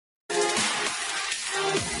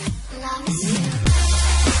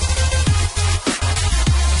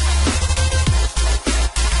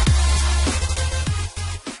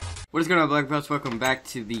What is going on, Black Belts? Welcome back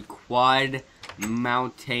to the Quad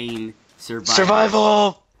Mountain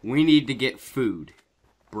Survival! We need to get food,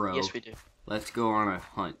 bro. Yes, we do. Let's go on a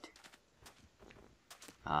hunt.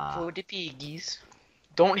 For the piggies.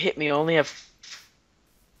 Don't hit me, I only have...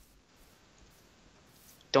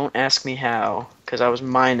 Don't ask me how, because I was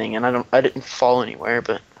mining and I didn't fall anywhere,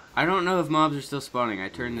 but... I don't know if mobs are still spawning. I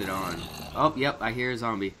turned it on. Oh, yep, I hear a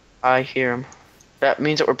zombie. I hear him. That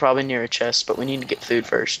means that we're probably near a chest, but we need to get food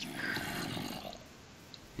first.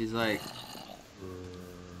 He's like...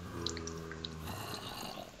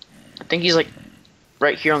 I think he's like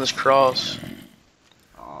right here on this cross.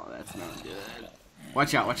 Oh, that's not good.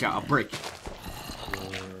 Watch out, I'll break.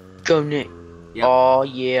 Go, Nick. Yep. Oh,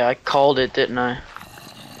 yeah, I called it, didn't I?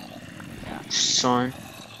 Yeah. Son.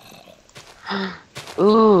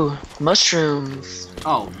 Ooh, mushrooms.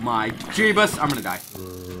 Oh my Jeebus, I'm gonna die.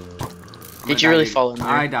 Did you really fall in there?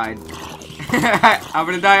 I died. I'm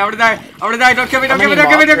gonna die, don't kill me, don't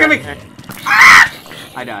kill me! Ah!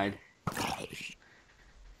 I died.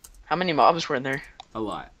 How many mobs were in there? A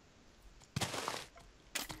lot.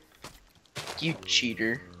 You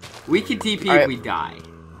cheater. We can TP All right. if we die.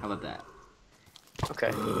 How about that?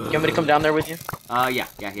 Okay. You want me to come down there with you? Yeah.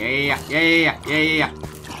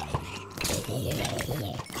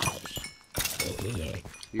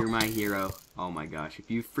 You're my hero. Oh my gosh, if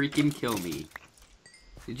you freaking kill me.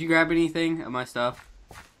 Did you grab anything of my stuff?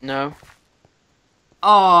 No.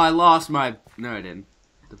 Oh, I lost my... No, I didn't.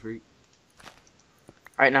 The freak.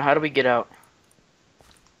 Alright, now how do we get out?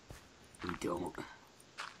 We don't.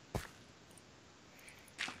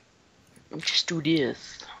 We just do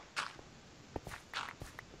this.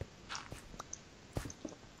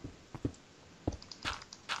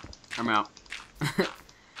 I'm out.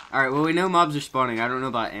 Alright, well we know mobs are spawning. I don't know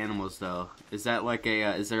about animals though. Is that like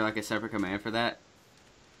a, is there like a separate command for that?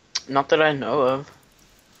 Not that I know of.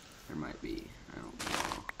 There might be. I don't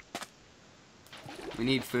know. We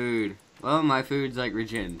need food. Well, my food's like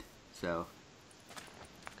regened, so.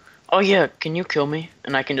 Oh yeah, can you kill me?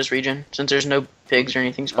 And I can just regen, since there's no pigs or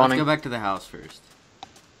anything spawning. Let's go back to the house first.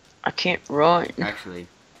 I can't run. Actually.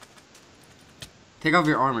 Take off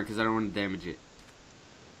your armor, because I don't want to damage it.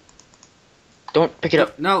 Don't pick it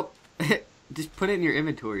up. No! Just put it in your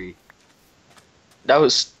inventory. That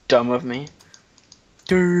was dumb of me.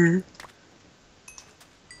 Durr.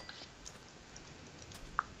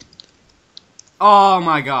 Oh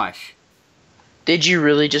my gosh. Did you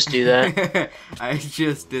really just do that? I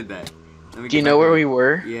just did that. Do you know where we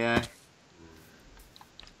were? Yeah.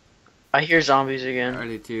 I hear zombies again. I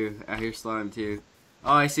do too. I hear slime too.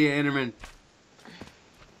 Oh, I see an Enderman.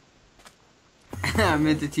 I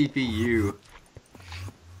meant to TP you.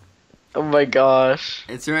 Oh my gosh.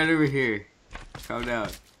 It's right over here. Calm down.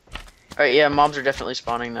 Alright, yeah, mobs are definitely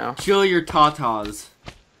spawning now. Chill your tatas.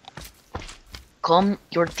 Calm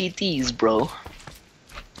your TTs, bro.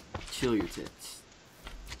 Chill your tits.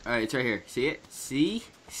 Alright, it's right here. See it? See?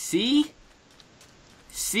 See?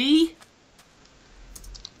 See?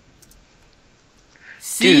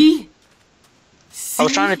 See? Dude, I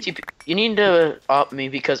was trying to TP. You need to op me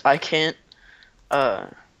because I can't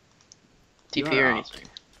TP or anything.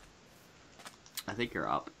 I think you're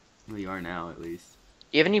up. Well, you are now, at least.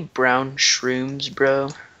 Do you have any brown shrooms, bro?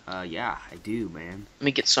 Yeah, I do, man. Let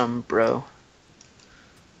me get some, bro.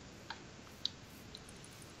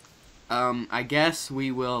 I guess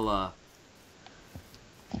we will,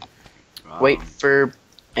 wait for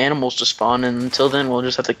animals to spawn, and until then, we'll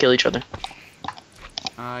just have to kill each other.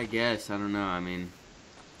 I guess. I don't know. I mean,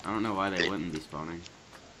 I don't know why they wouldn't be spawning.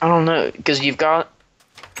 I don't know, because you've got...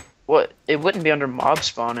 What? It wouldn't be under mob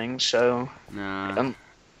spawning, so... Nah.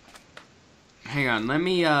 Hang on. Let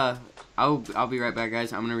me, I'll be right back,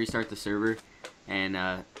 guys. I'm gonna restart the server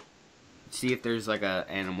and, see if there's, like, a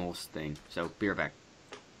animals thing. So, be right back.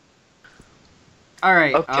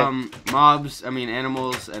 Alright, okay.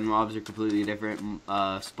 Animals and mobs are completely different.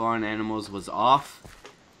 Spawn animals was off.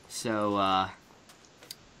 So,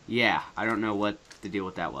 yeah, I don't know what the deal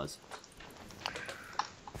with that was.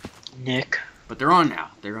 Nick. But they're on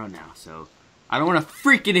now. They're on now, so I don't want to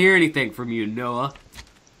freaking hear anything from you, Noah.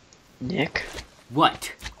 Nick?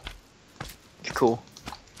 What? You're cool.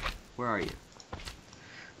 Where are you?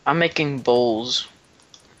 I'm making bowls.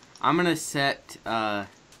 I'm gonna set, a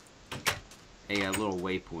little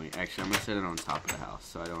waypoint. Actually, I'm gonna set it on top of the house,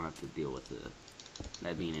 so I don't have to deal with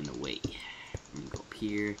that being in the way. I'm gonna go up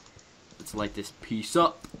here. Let's light this piece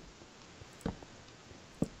up.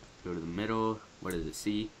 Go to the middle. What does it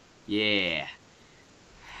see? Yeah.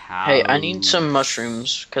 Hey, I need some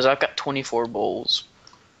mushrooms because I've got 24 bowls.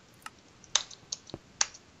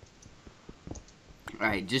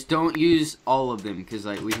 Alright, just don't use all of them because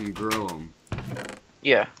like we can grow them.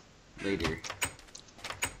 Yeah. Later.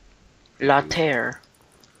 La terre.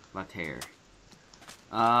 La terre.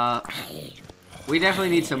 We definitely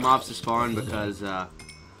need some mobs to spawn because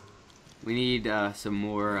we need some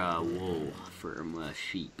more wool from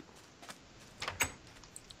sheep.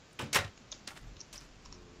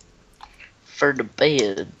 For the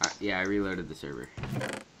bed. Yeah, I reloaded the server.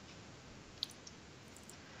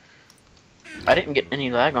 I didn't get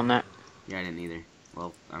any lag on that. Yeah, I didn't either.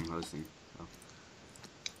 Well, I'm hosting.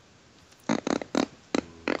 So.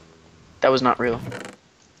 That was not real.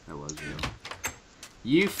 That was real.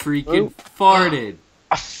 You freaking farted.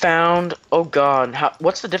 I found. Oh god.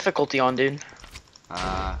 What's the difficulty on, dude?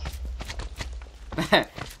 Let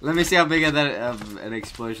me see how big of an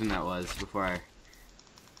explosion that was before I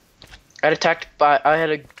Got attacked by. I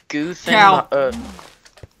had a goo thing. Cow.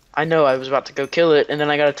 I know. I was about to go kill it, and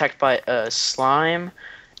then I got attacked by a slime,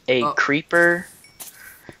 a creeper,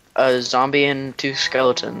 a zombie, and 2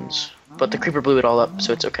 skeletons. But the creeper blew it all up,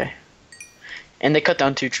 so it's okay. And they cut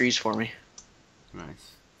down 2 trees for me.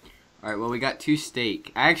 Nice. Alright, well we got 2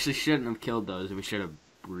 steak. I actually shouldn't have killed those. We should have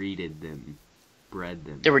bred them.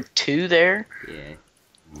 There were 2 there? Yeah.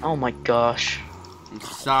 Oh my gosh. I'm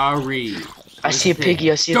sorry. I see a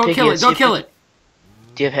piggy. I see a piggy. Don't kill it. Don't kill it.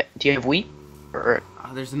 Do you have wheat? Or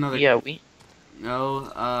there's another. Yeah, wheat.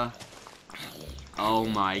 No. Oh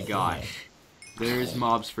my gosh. There's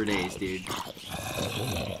mobs for days, dude.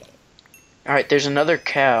 All right. There's another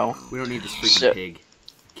cow. We don't need this freaking pig.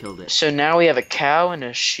 Killed it. So now we have a cow and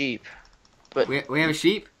a sheep. But we have a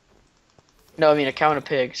sheep? No, I mean a cow and a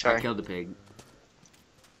pig. Sorry. I killed the pig.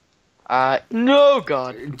 No,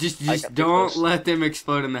 God. Just don't let them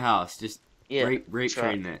explode in the house. Just rape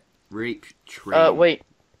train that. Rape train. Wait.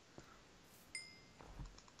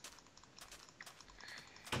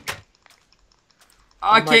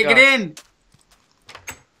 Oh, I can't get in.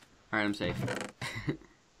 All right, I'm safe.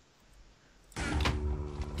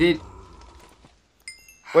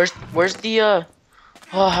 Where's the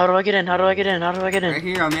Oh, how do I get in? How do I get in? How do I get in? Right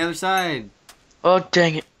here on the other side. Oh,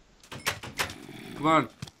 dang it. Come on.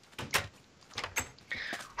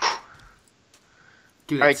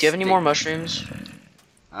 Alright, do you have any more mushrooms?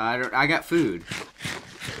 I got food.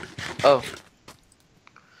 Oh.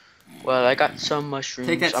 Well, I got some mushrooms.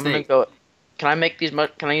 Take that I'm gonna go. Can I make these?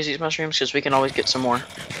 Can I use these mushrooms? Because we can always get some more.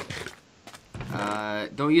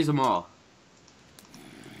 Don't use them all.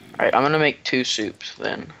 Alright, I'm gonna make 2 soups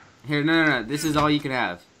then. Here, no. This is all you can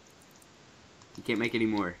have. You can't make any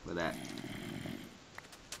more with that.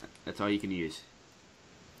 That's all you can use.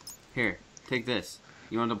 Here, take this.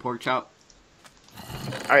 You want a pork chop?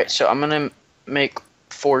 Alright, so I'm gonna make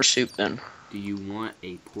 4 soup then. Do you want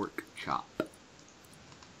a pork chop?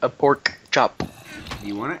 A pork chop. Do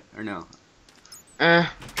you want it or no?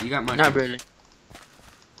 You got mushrooms. Not really.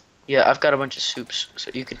 Yeah, I've got a bunch of soups,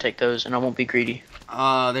 so you can take those and I won't be greedy.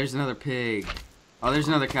 There's another pig. Oh, there's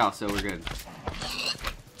another cow, so we're good.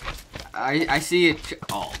 I see it.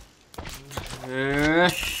 Oh.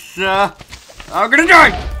 Yes, I'm gonna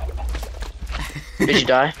die! Did you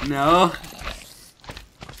die? No.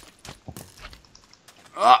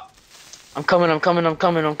 I'm coming. Don't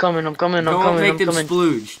make them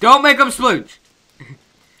splooge. Don't make them splooge.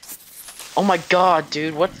 Oh my god,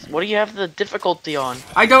 dude. What do you have the difficulty on?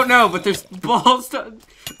 I don't know, but there's balls to...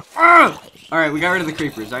 Alright, we got rid of the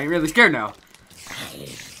creepers. I ain't really scared now.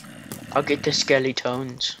 I'll get the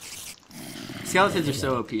skeletons. Skeletons are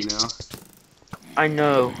so OP now. I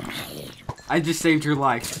know. I just saved your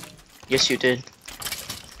life. Yes, you did.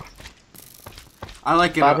 I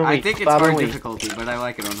like it. I think it's hard difficulty, but I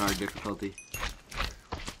like it on hard difficulty.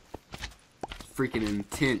 Freaking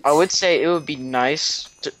intense. I would say it would be nice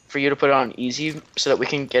for you to put it on easy so that we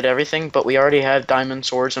can get everything, but we already have diamond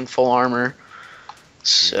swords and full armor.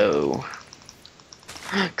 So...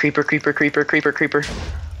 Creeper.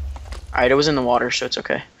 Alright, it was in the water, so it's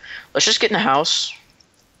okay. Let's just get in the house.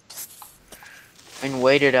 And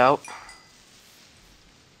wait it out.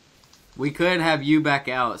 We could have you back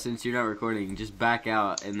out since you're not recording. Just back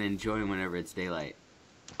out and then join whenever it's daylight.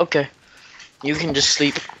 Okay. You can just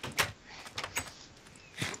sleep.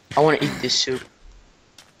 I want to eat this soup.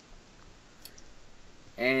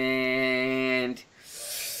 And...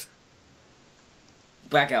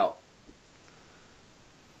 back out.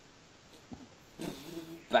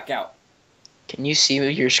 Back out. Can you see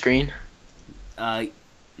your screen?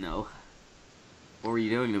 No. What were you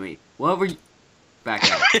doing to me? What were you... Back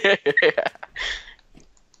out.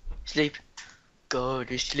 Sleep. Go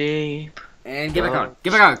to sleep. And get back on.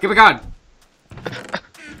 Get back on. Get back on.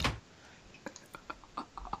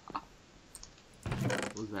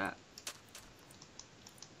 What was that?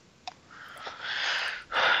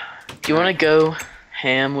 Do you want to go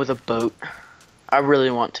ham with a boat? I really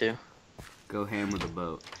want to. Go ham with a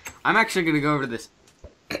boat. I'm actually gonna go over to this.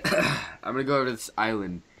 I'm gonna go over to this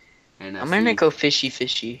island, and I'm gonna go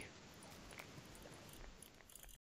fishy.